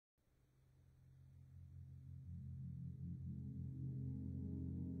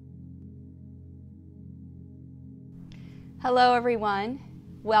Hello everyone,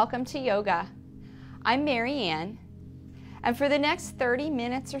 welcome to yoga. I'm Mary Ann, and for the next 30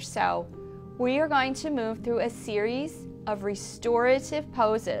 minutes or so, we are going to move through a series of restorative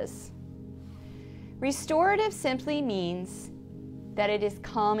poses. Restorative simply means that it is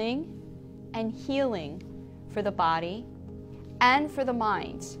calming and healing for the body and for the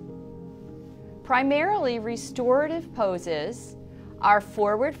mind. Primarily, restorative poses are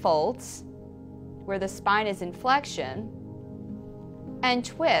forward folds, where the spine is in flexion, and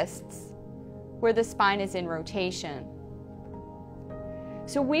twists, where the spine is in rotation.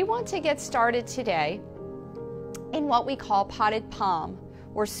 So we want to get started today in what we call potted palm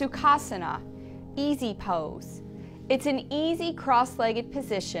or Sukhasana, easy pose. It's an easy cross-legged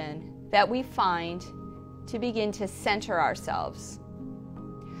position that we find to begin to center ourselves.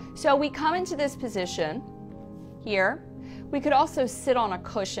 So we come into this position here. We could also sit on a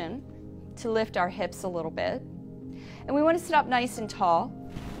cushion to lift our hips a little bit. And we want to sit up nice and tall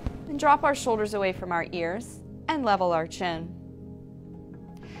and drop our shoulders away from our ears and level our chin.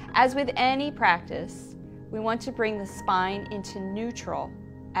 As with any practice, we want to bring the spine into neutral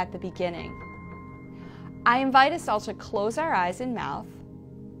at the beginning. I invite us all to close our eyes and mouth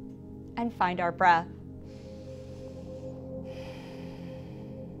and find our breath.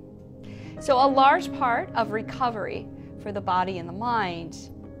 So a large part of recovery for the body and the mind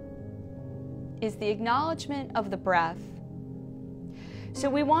is the acknowledgement of the breath.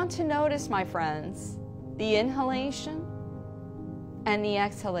 So we want to notice, my friends, the inhalation and the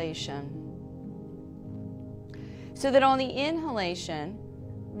exhalation. So that on the inhalation,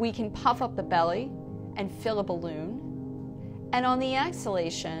 we can puff up the belly and fill a balloon. And on the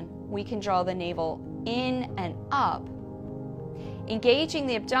exhalation, we can draw the navel in and up, engaging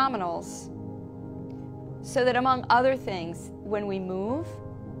the abdominals so that, among other things, when we move,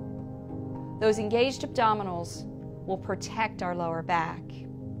 those engaged abdominals will protect our lower back.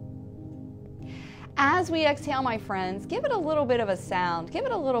 As we exhale, my friends, give it a little bit of a sound. Give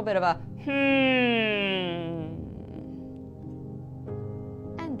it a little bit of a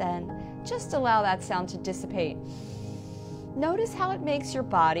and then just allow that sound to dissipate. Notice how it makes your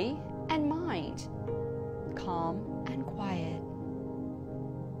body and mind calm and quiet.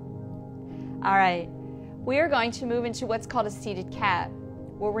 All right, we are going to move into what's called a seated cat.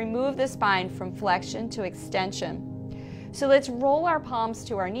 We'll remove the spine from flexion to extension. So let's roll our palms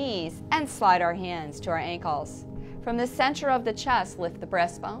to our knees and slide our hands to our ankles. From the center of the chest, lift the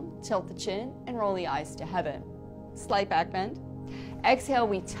breastbone, tilt the chin, and roll the eyes to heaven. Slight back bend. Exhale,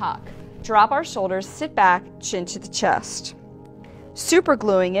 we tuck. Drop our shoulders, sit back, chin to the chest. Super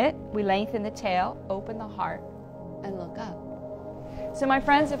gluing it, we lengthen the tail, open the heart, and look up. So my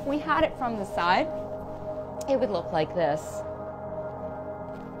friends, if we had it from the side, it would look like this.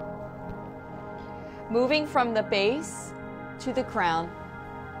 Moving from the base to the crown,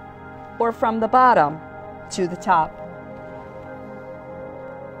 or from the bottom to the top.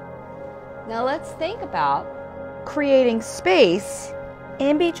 Now let's think about creating space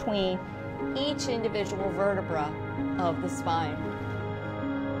in between each individual vertebra of the spine.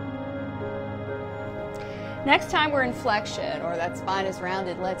 Next time we're in flexion or that spine is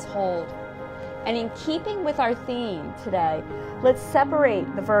rounded, let's hold. And in keeping with our theme today, let's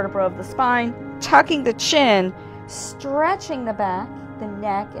separate the vertebra of the spine, tucking the chin, stretching the back, the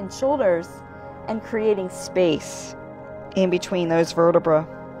neck, and shoulders, and creating space in between those vertebrae.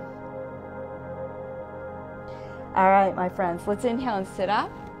 All right, my friends, let's inhale and sit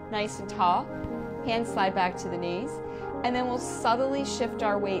up, nice and tall. Hands slide back to the knees, and then we'll subtly shift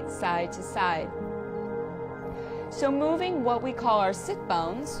our weight side to side. So moving what we call our sit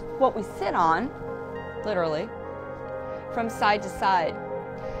bones, what we sit on, literally, from side to side.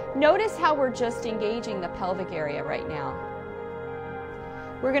 Notice how we're just engaging the pelvic area right now.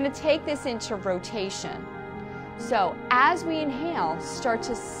 We're going to take this into rotation. So as we inhale, start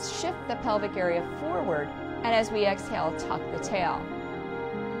to shift the pelvic area forward, and as we exhale, tuck the tail.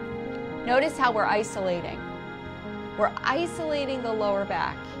 Notice how we're isolating. We're isolating the lower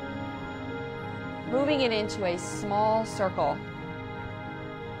back, moving it into a small circle.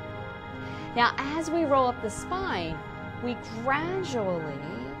 Now, as we roll up the spine, we gradually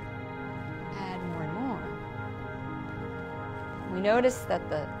add more and more. We notice that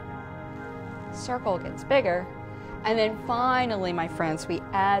the circle gets bigger, and then finally, my friends, we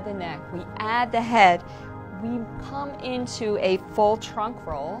add the neck, we add the head, we come into a full trunk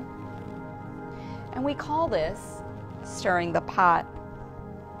roll, and we call this stirring the pot.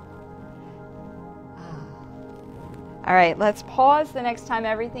 All right, let's pause the next time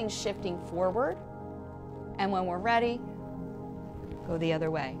everything's shifting forward. And when we're ready, go the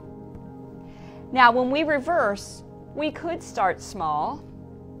other way. Now, when we reverse, We could start small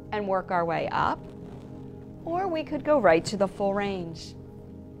and work our way up, or we could go right to the full range.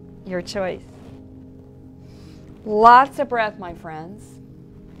 Your choice. Lots of breath, my friends.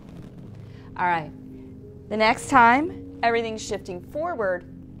 All right, the next time everything's shifting forward,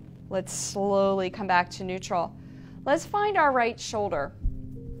 let's slowly come back to neutral. Let's find our right shoulder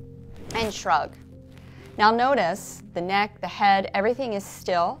and shrug. Now notice the neck, the head, everything is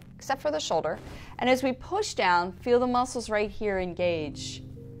still except for the shoulder. And as we push down, feel the muscles right here engage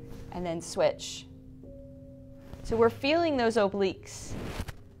and then switch. So we're feeling those obliques,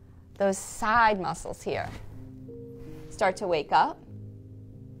 those side muscles here. Start to wake up,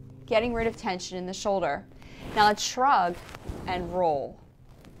 getting rid of tension in the shoulder. Now let's shrug and roll.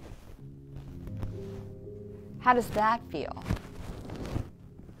 How does that feel?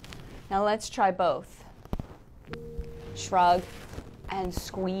 Now let's try both. Shrug and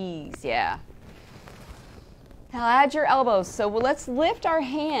squeeze, yeah. Now add your elbows. So let's lift our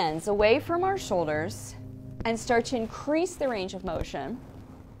hands away from our shoulders and start to increase the range of motion,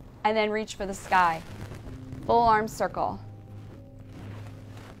 and then reach for the sky. Full arm circle.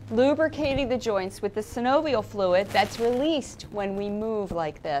 Lubricating the joints with the synovial fluid that's released when we move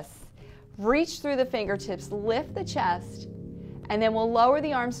like this. Reach through the fingertips, lift the chest, and then we'll lower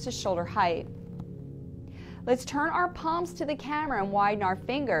the arms to shoulder height. Let's turn our palms to the camera and widen our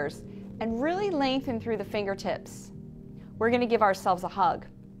fingers and really lengthen through the fingertips. We're going to give ourselves a hug.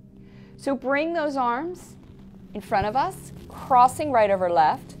 So bring those arms in front of us, crossing right over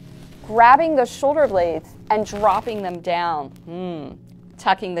left, grabbing the shoulder blades and dropping them down,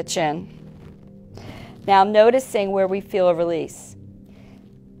 tucking the chin. Now noticing where we feel a release.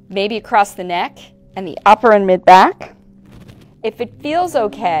 Maybe across the neck and the upper and mid back. If it feels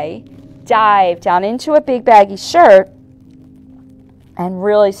okay, dive down into a big baggy shirt and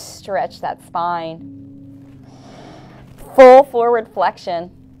really stretch that spine. Full forward flexion.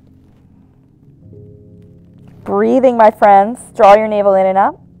 Breathing, my friends. Draw your navel in and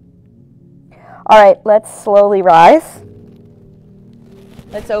up. All right, let's slowly rise.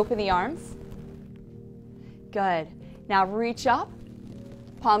 Let's open the arms. Good. Now reach up,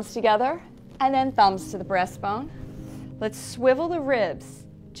 palms together, and then thumbs to the breastbone. Let's swivel the ribs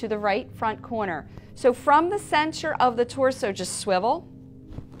to the right front corner. So from the center of the torso, just swivel.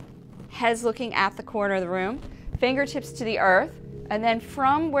 Head's looking at the corner of the room. Fingertips to the earth. And then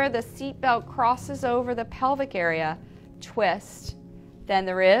from where the seat belt crosses over the pelvic area, twist. Then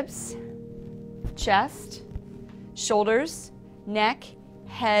the ribs, chest, shoulders, neck,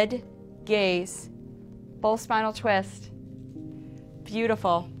 head, gaze. Full spinal twist.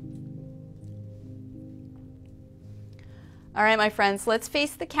 Beautiful. All right, my friends, let's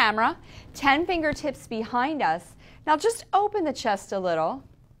face the camera. 10 fingertips behind us. Now just open the chest a little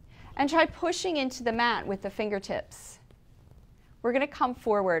and try pushing into the mat with the fingertips. We're going to come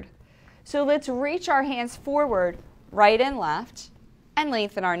forward. So let's reach our hands forward, right and left, and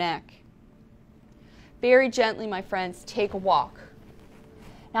lengthen our neck. Very gently, my friends, take a walk.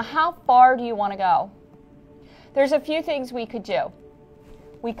 Now, how far do you want to go? There's a few things we could do.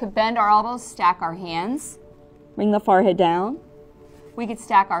 We could bend our elbows, stack our hands, bring the forehead down. We could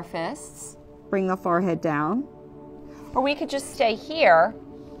stack our fists, bring the forehead down. Or we could just stay here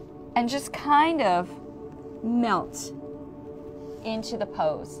and just kind of melt into the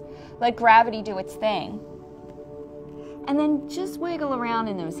pose. Let gravity do its thing. And then just wiggle around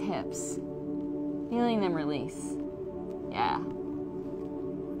in those hips, feeling them release. Yeah.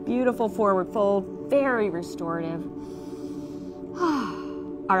 Beautiful forward fold, very restorative.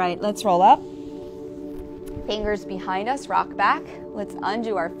 All right, let's roll up. Fingers behind us, rock back. Let's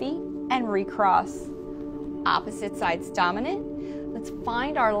undo our feet and recross. Opposite side's dominant. Let's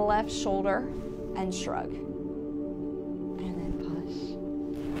find our left shoulder and shrug.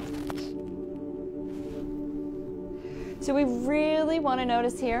 So we really want to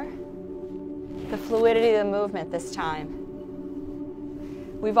notice here the fluidity of the movement this time.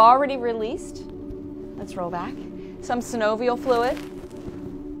 We've already released, let's roll back, some synovial fluid.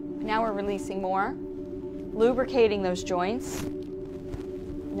 Now we're releasing more, lubricating those joints.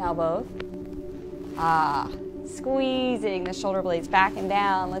 Now both. Squeezing the shoulder blades back and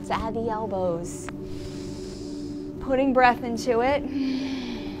down. Let's add the elbows. Putting breath into it.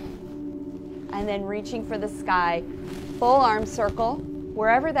 And then reaching for the sky. Full arm circle,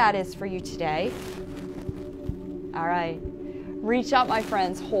 wherever that is for you today. All right. Reach up, my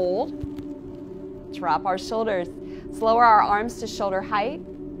friends. Hold. Drop our shoulders. Let's lower our arms to shoulder height.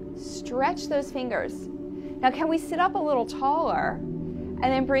 Stretch those fingers. Now, can we sit up a little taller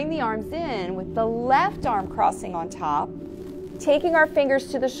and then bring the arms in with the left arm crossing on top, taking our fingers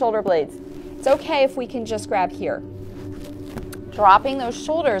to the shoulder blades. It's okay if we can just grab here. Dropping those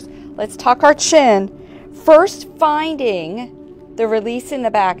shoulders, let's tuck our chin. First finding the release in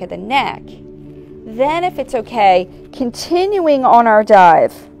the back of the neck. Then, if it's okay, continuing on our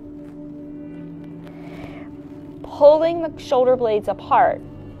dive. Pulling the shoulder blades apart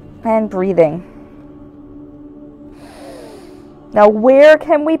and breathing. Now, where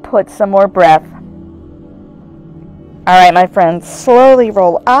can we put some more breath? All right, my friends, slowly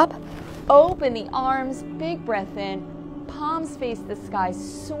roll up. Open the arms, big breath in. Palms face the sky,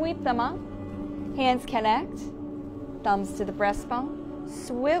 sweep them up. Hands connect. Thumbs to the breastbone.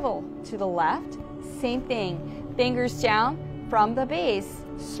 Swivel to the left. Same thing. Fingers down from the base.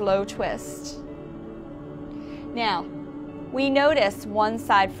 Slow twist. Now, we notice one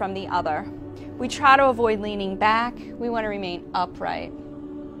side from the other. We try to avoid leaning back. We want to remain upright.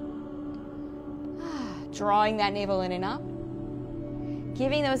 Drawing that navel in and up.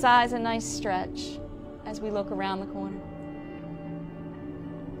 Giving those eyes a nice stretch as we look around the corner.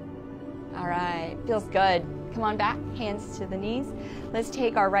 All right, feels good. Come on back, hands to the knees. Let's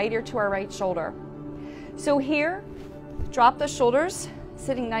take our right ear to our right shoulder. So here, drop the shoulders,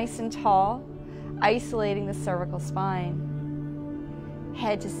 sitting nice and tall, isolating the cervical spine.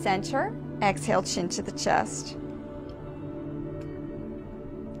 Head to center, exhale, chin to the chest.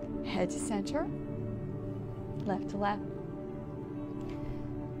 Head to center, left to left.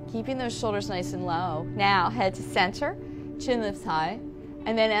 Keeping those shoulders nice and low. Now, head to center, chin lifts high.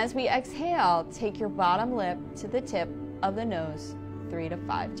 And then as we exhale, take your bottom lip to the tip of the nose 3 to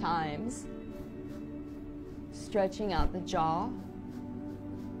 5 times. Stretching out the jaw,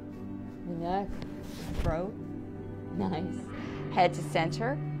 the neck, throat. Nice. Head to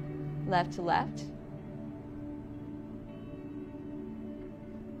center, left to left.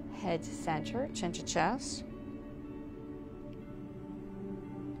 Head to center, chin to chest.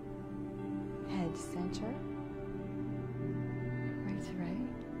 Head to center.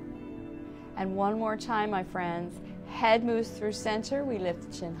 And one more time, my friends. Head moves through center. We lift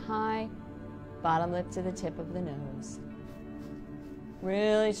the chin high. Bottom lip to the tip of the nose.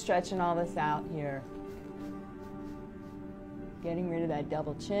 Really stretching all this out here. Getting rid of that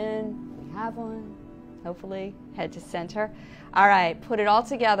double chin. We have one, hopefully. Head to center. All right, put it all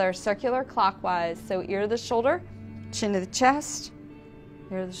together, circular clockwise. So ear to the shoulder, chin to the chest.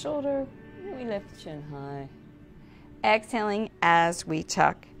 Ear to the shoulder, and we lift the chin high. Exhaling as we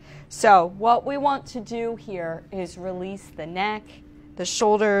tuck. So what we want to do here is release the neck, the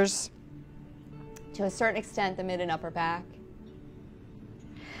shoulders, to a certain extent the mid and upper back.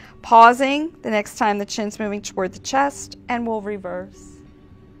 Pausing the next time the chin's moving toward the chest, and we'll reverse.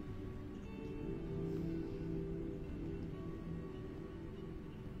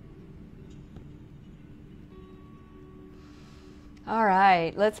 All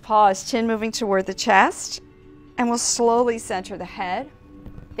right, let's pause, chin moving toward the chest, and we'll slowly center the head.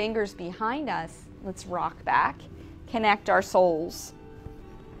 Fingers behind us. Let's rock back. Connect our soles.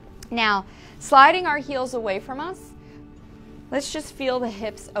 Now, sliding our heels away from us, let's just feel the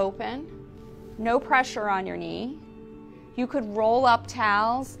hips open. No pressure on your knee. You could roll up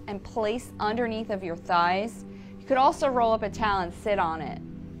towels and place underneath of your thighs. You could also roll up a towel and sit on it.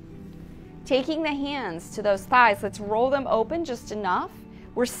 Taking the hands to those thighs, let's roll them open just enough.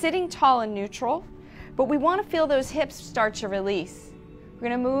 We're sitting tall and neutral, but we want to feel those hips start to release. We're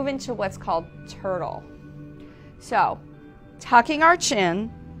going to move into what's called turtle. So, tucking our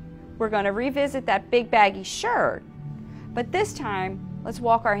chin, we're going to revisit that big baggy shirt, but this time, let's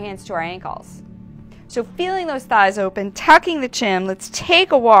walk our hands to our ankles. So feeling those thighs open, tucking the chin, let's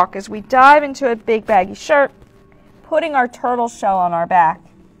take a walk as we dive into a big baggy shirt, putting our turtle shell on our back,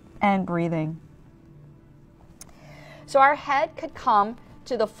 and breathing. So our head could come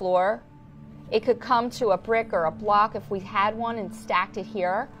to the floor. It could come to a brick or a block if we had one and stacked it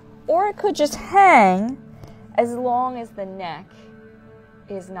here, or it could just hang as long as the neck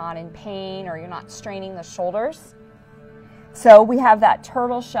is not in pain or you're not straining the shoulders. So we have that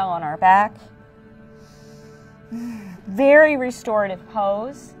turtle shell on our back. Very restorative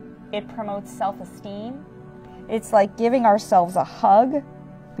pose. It promotes self-esteem. It's like giving ourselves a hug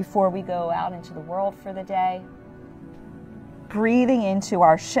before we go out into the world for the day. Breathing into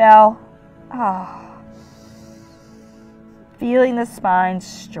our shell. Feeling the spine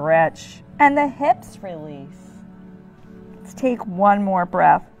stretch and the hips release. Let's take one more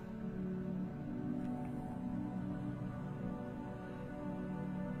breath.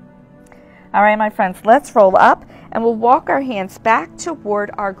 All right, my friends, let's roll up and we'll walk our hands back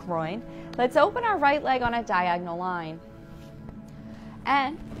toward our groin. Let's open our right leg on a diagonal line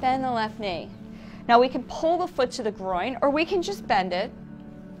and bend the left knee. Now we can pull the foot to the groin or we can just bend it.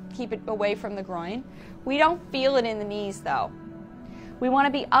 Keep it away from the groin. We don't feel it in the knees though. We want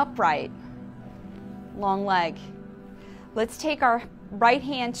to be upright, long leg. Let's take our right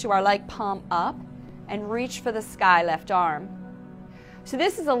hand to our leg, palm up, and reach for the sky, left arm. So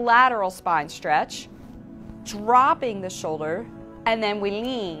this is a lateral spine stretch, dropping the shoulder, and then we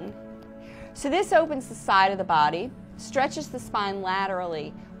lean. So this opens the side of the body, stretches the spine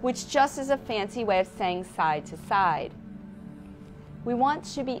laterally, which just is a fancy way of saying side to side. We want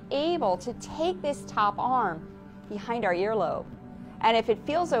to be able to take this top arm behind our earlobe, and if it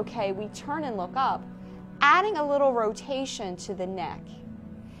feels okay, we turn and look up, adding a little rotation to the neck.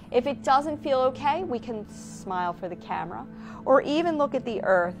 If it doesn't feel okay, we can smile for the camera or even look at the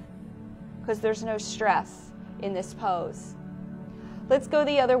earth, because there's no stress in this pose. Let's go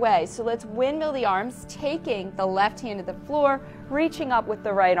the other way. So let's windmill the arms, taking the left hand to the floor, reaching up with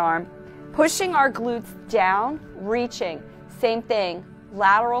the right arm, pushing our glutes down, reaching. Same thing,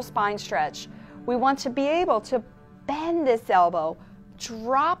 lateral spine stretch. We want to be able to bend this elbow,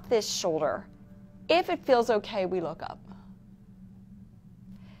 drop this shoulder. If it feels okay, we look up.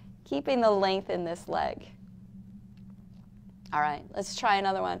 Keeping the length in this leg. All right, let's try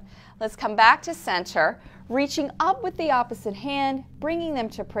another one. Let's come back to center, reaching up with the opposite hand, bringing them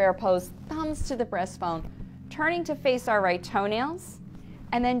to prayer pose, thumbs to the breastbone, turning to face our right toenails,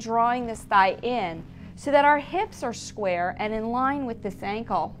 and then drawing this thigh in so that our hips are square and in line with this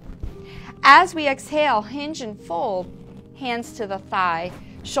ankle. As we exhale, hinge and fold, hands to the thigh,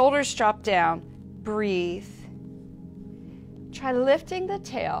 shoulders drop down, breathe. Try lifting the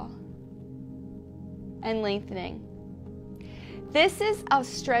tail and lengthening. This is a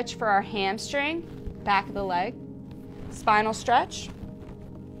stretch for our hamstring, back of the leg, spinal stretch,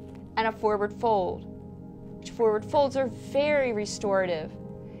 and a forward fold. Forward folds are very restorative.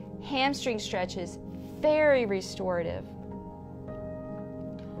 Hamstring stretches, very restorative.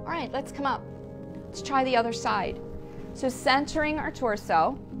 All right, let's come up. Let's try the other side. So centering our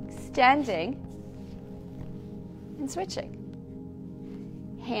torso, extending, and switching.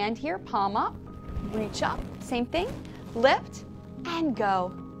 Hand here, palm up, reach up, same thing, lift, and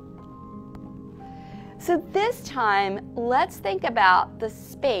go. So this time, let's think about the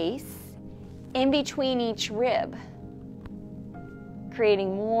space in between each rib,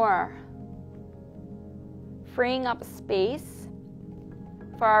 creating more, freeing up space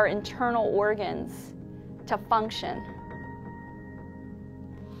for our internal organs to function.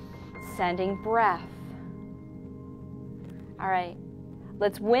 Sending breath. All right,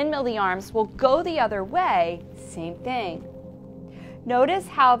 let's windmill the arms. We'll go the other way, same thing. Notice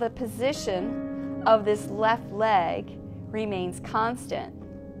how the position of this left leg remains constant.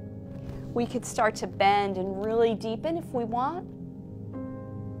 We could start to bend and really deepen if we want,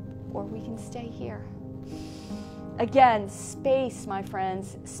 or we can stay here. Again, space, my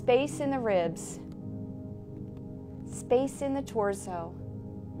friends, space in the ribs, space in the torso.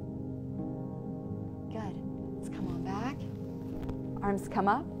 Good. Let's come on back. Arms come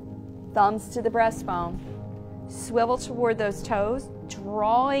up, thumbs to the breastbone. Swivel toward those toes,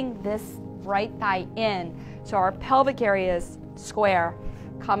 drawing this right thigh in so our pelvic area is square.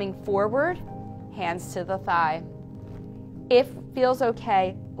 Coming forward, hands to the thigh. If it feels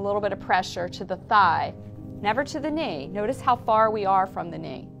okay, a little bit of pressure to the thigh, never to the knee. Notice how far we are from the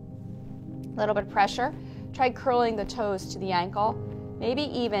knee. A little bit of pressure. Try curling the toes to the ankle, maybe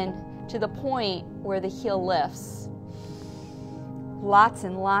even to the point where the heel lifts. Lots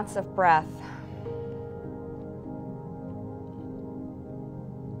and lots of breath.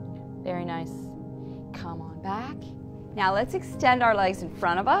 Very nice. Come on back. Now let's extend our legs in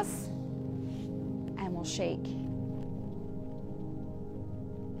front of us and we'll shake.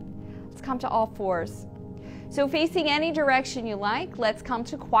 Let's come to all fours. So facing any direction you like, let's come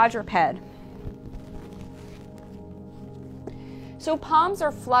to quadruped. So palms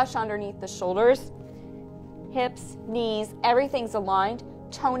are flush underneath the shoulders, hips, knees, everything's aligned,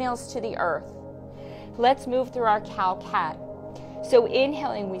 toenails to the earth. Let's move through our cow-cat. So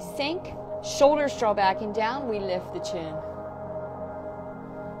inhaling, we sink, shoulders draw back and down, we lift the chin.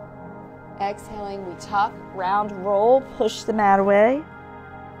 Exhaling, we tuck, round roll, push the mat away,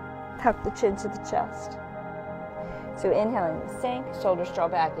 tuck the chin to the chest. So inhaling, we sink, shoulders draw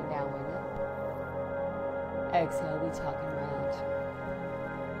back and down, we lift. Exhale, we tuck and round.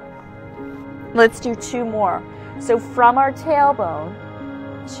 Let's do two more. So from our tailbone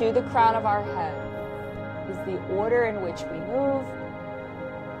to the crown of our head is the order in which we move.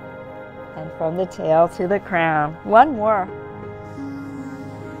 And from the tail to the crown. One more.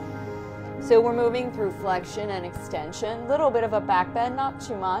 So we're moving through flexion and extension. Little bit of a back bend, not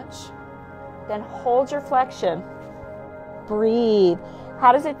too much. Then hold your flexion. Breathe.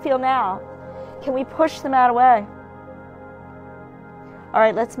 How does it feel now? Can we push the mat away? All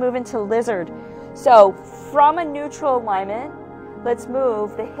right, let's move into lizard. So from a neutral alignment, let's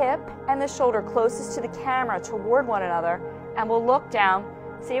move the hip and the shoulder closest to the camera toward one another, and we'll look down,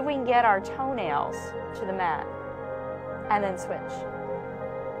 see if we can get our toenails to the mat, and then switch.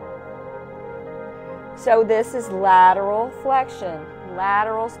 So this is lateral flexion,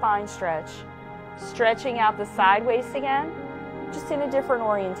 lateral spine stretch. Stretching out the side waist again, just in a different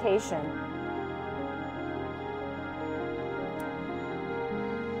orientation.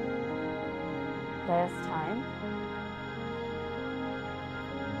 Last time.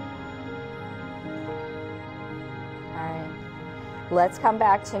 All right. Let's come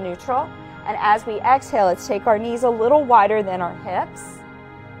back to neutral. And as we exhale, let's take our knees a little wider than our hips.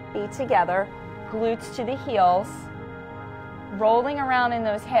 Feet together, glutes to the heels. Rolling around in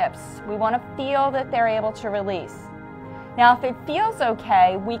those hips. We want to feel that they're able to release. Now, if it feels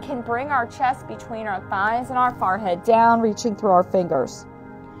okay, we can bring our chest between our thighs and our forehead down, reaching through our fingers.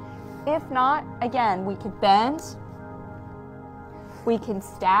 If not, again, we could bend. We can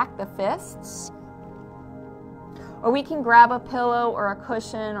stack the fists. Or we can grab a pillow or a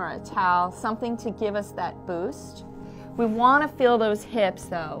cushion or a towel, something to give us that boost. We want to feel those hips,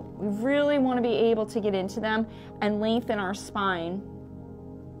 though. We really want to be able to get into them and lengthen our spine.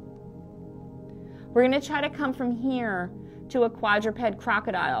 We're going to try to come from here to a quadruped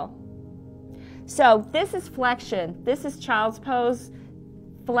crocodile. So this is flexion. This is child's pose,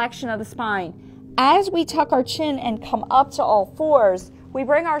 flexion of the spine. As we tuck our chin and come up to all fours, we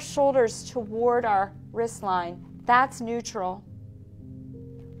bring our shoulders toward our wrist line. That's neutral.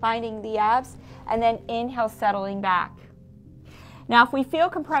 Finding the abs, and then inhale, settling back. Now, if we feel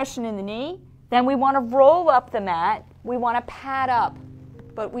compression in the knee, then we want to roll up the mat. We want to pad up,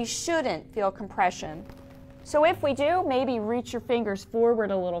 but we shouldn't feel compression. So if we do, maybe reach your fingers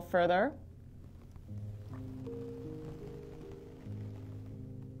forward a little further.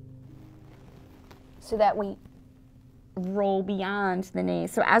 So that we roll beyond the knee.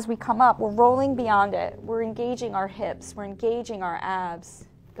 So as we come up, we're rolling beyond it. We're engaging our hips. We're engaging our abs.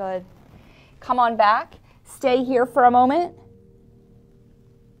 Good. Come on back. Stay here for a moment.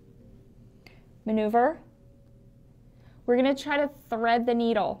 Maneuver. We're going to try to thread the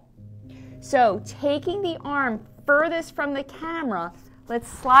needle. So taking the arm furthest from the camera, let's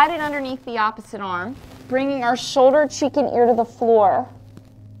slide it underneath the opposite arm, bringing our shoulder, cheek, and ear to the floor.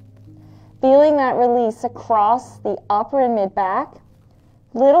 Feeling that release across the upper and mid back.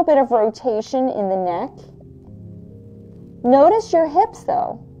 Little bit of rotation in the neck. Notice your hips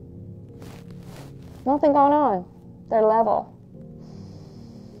though. Nothing going on. They're level.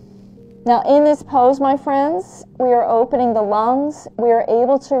 Now in this pose, my friends, we are opening the lungs. We are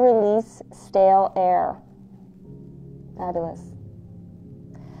able to release stale air. Fabulous.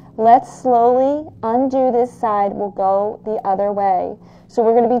 Let's slowly undo this side. We'll go the other way. So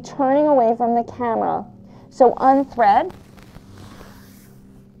we're going to be turning away from the camera. So unthread.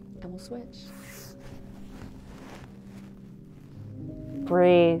 And we'll switch.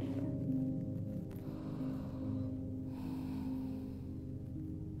 Breathe.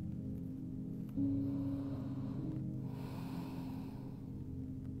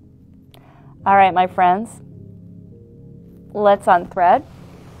 All right, my friends. Let's unthread.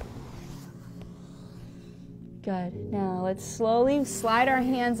 Good. Now let's slowly slide our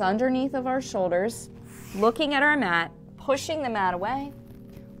hands underneath of our shoulders, looking at our mat, pushing the mat away.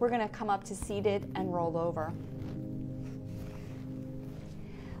 We're going to come up to seated and roll over.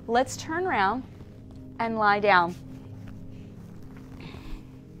 Let's turn around and lie down.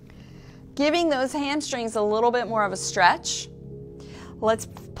 Giving those hamstrings a little bit more of a stretch. Let's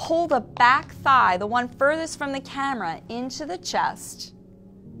pull the back thigh, the one furthest from the camera, into the chest.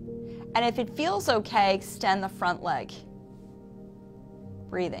 And if it feels okay, extend the front leg.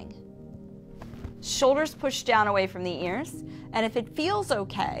 Breathing. Shoulders push down away from the ears. And if it feels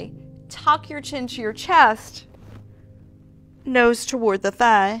okay, tuck your chin to your chest, nose toward the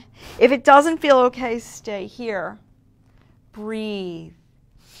thigh. If it doesn't feel okay, stay here. Breathe.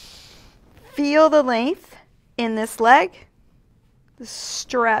 Feel the length in this leg, the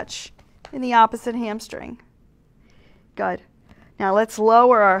stretch in the opposite hamstring. Good. Now let's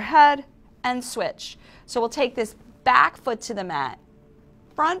lower our head and switch. So we'll take this back foot to the mat,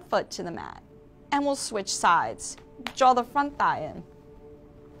 front foot to the mat, and we'll switch sides. Draw the front thigh in.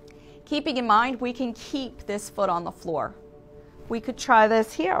 Keeping in mind, we can keep this foot on the floor. We could try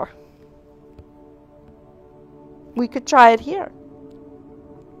this here. We could try it here.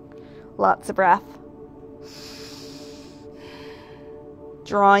 Lots of breath.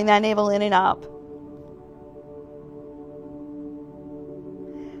 Drawing that navel in and up.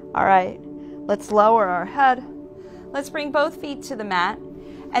 All right, let's lower our head. Let's bring both feet to the mat,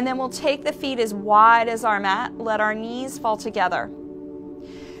 and then we'll take the feet as wide as our mat. Let our knees fall together.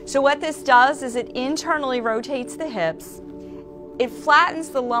 So what this does is it internally rotates the hips. It flattens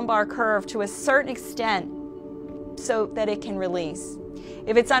the lumbar curve to a certain extent so that it can release.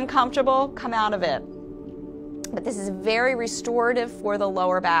 If it's uncomfortable, come out of it. But this is very restorative for the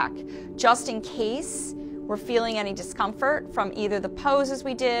lower back. Just in case we're feeling any discomfort from either the poses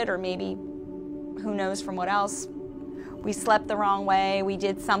we did or maybe, who knows from what else, we slept the wrong way, we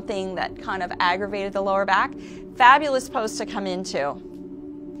did something that kind of aggravated the lower back. Fabulous pose to come into.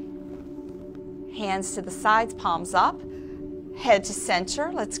 Hands to the sides, palms up, head to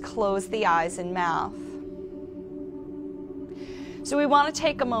center. Let's close the eyes and mouth. So we want to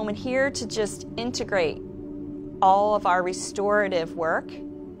take a moment here to just integrate all of our restorative work.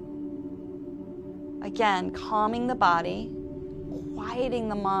 Again, calming the body, quieting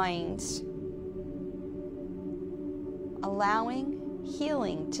the mind, allowing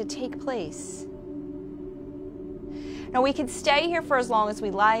healing to take place. Now we can stay here for as long as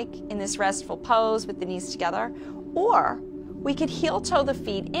we like in this restful pose with the knees together, or we could heel toe the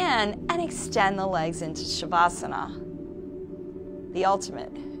feet in and extend the legs into Shavasana, the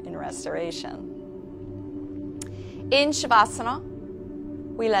ultimate in restoration. In Shavasana,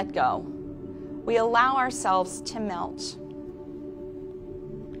 we let go. We allow ourselves to melt.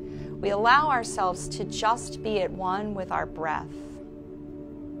 We allow ourselves to just be at one with our breath.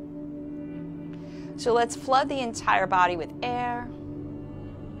 So let's flood the entire body with air,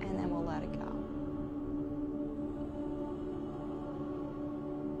 and then we'll let it go.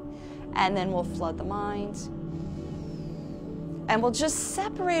 And then we'll flood the mind. And we'll just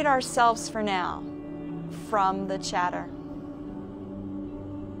separate ourselves for now from the chatter.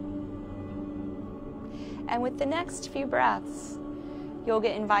 And with the next few breaths,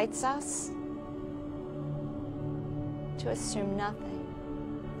 yoga invites us to assume nothing.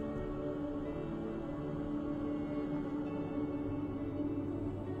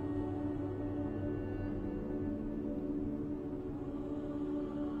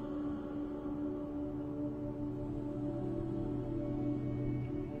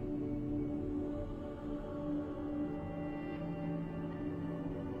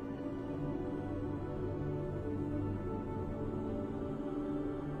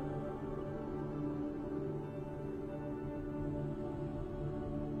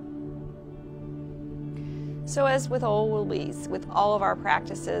 So as with always, with all of our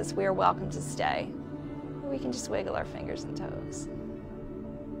practices, we are welcome to stay. Or we can just wiggle our fingers and toes.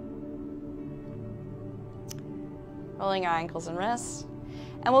 Rolling our ankles and wrists.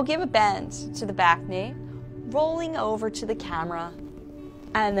 And we'll give a bend to the back knee, rolling over to the camera,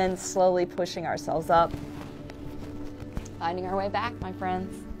 and then slowly pushing ourselves up. Finding our way back, my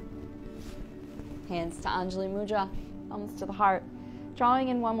friends. Hands to Anjali Mudra, thumbs to the heart. Drawing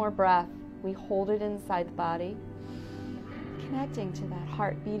in one more breath. We hold it inside the body, connecting to that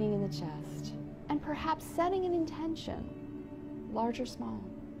heart beating in the chest, and perhaps setting an intention, large or small,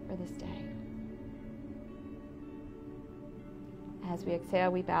 for this day. As we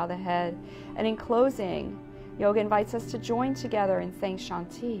exhale, we bow the head. And in closing, yoga invites us to join together in saying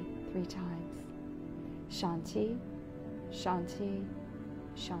Shanti 3 times. Shanti, Shanti,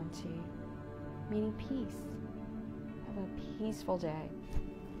 Shanti, meaning peace. Have a peaceful day.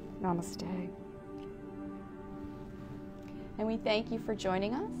 Namaste. And we thank you for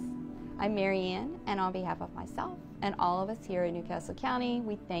joining us. I'm Mary Ann, and on behalf of myself and all of us here in Newcastle County,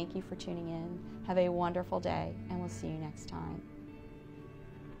 we thank you for tuning in. Have a wonderful day, and we'll see you next time.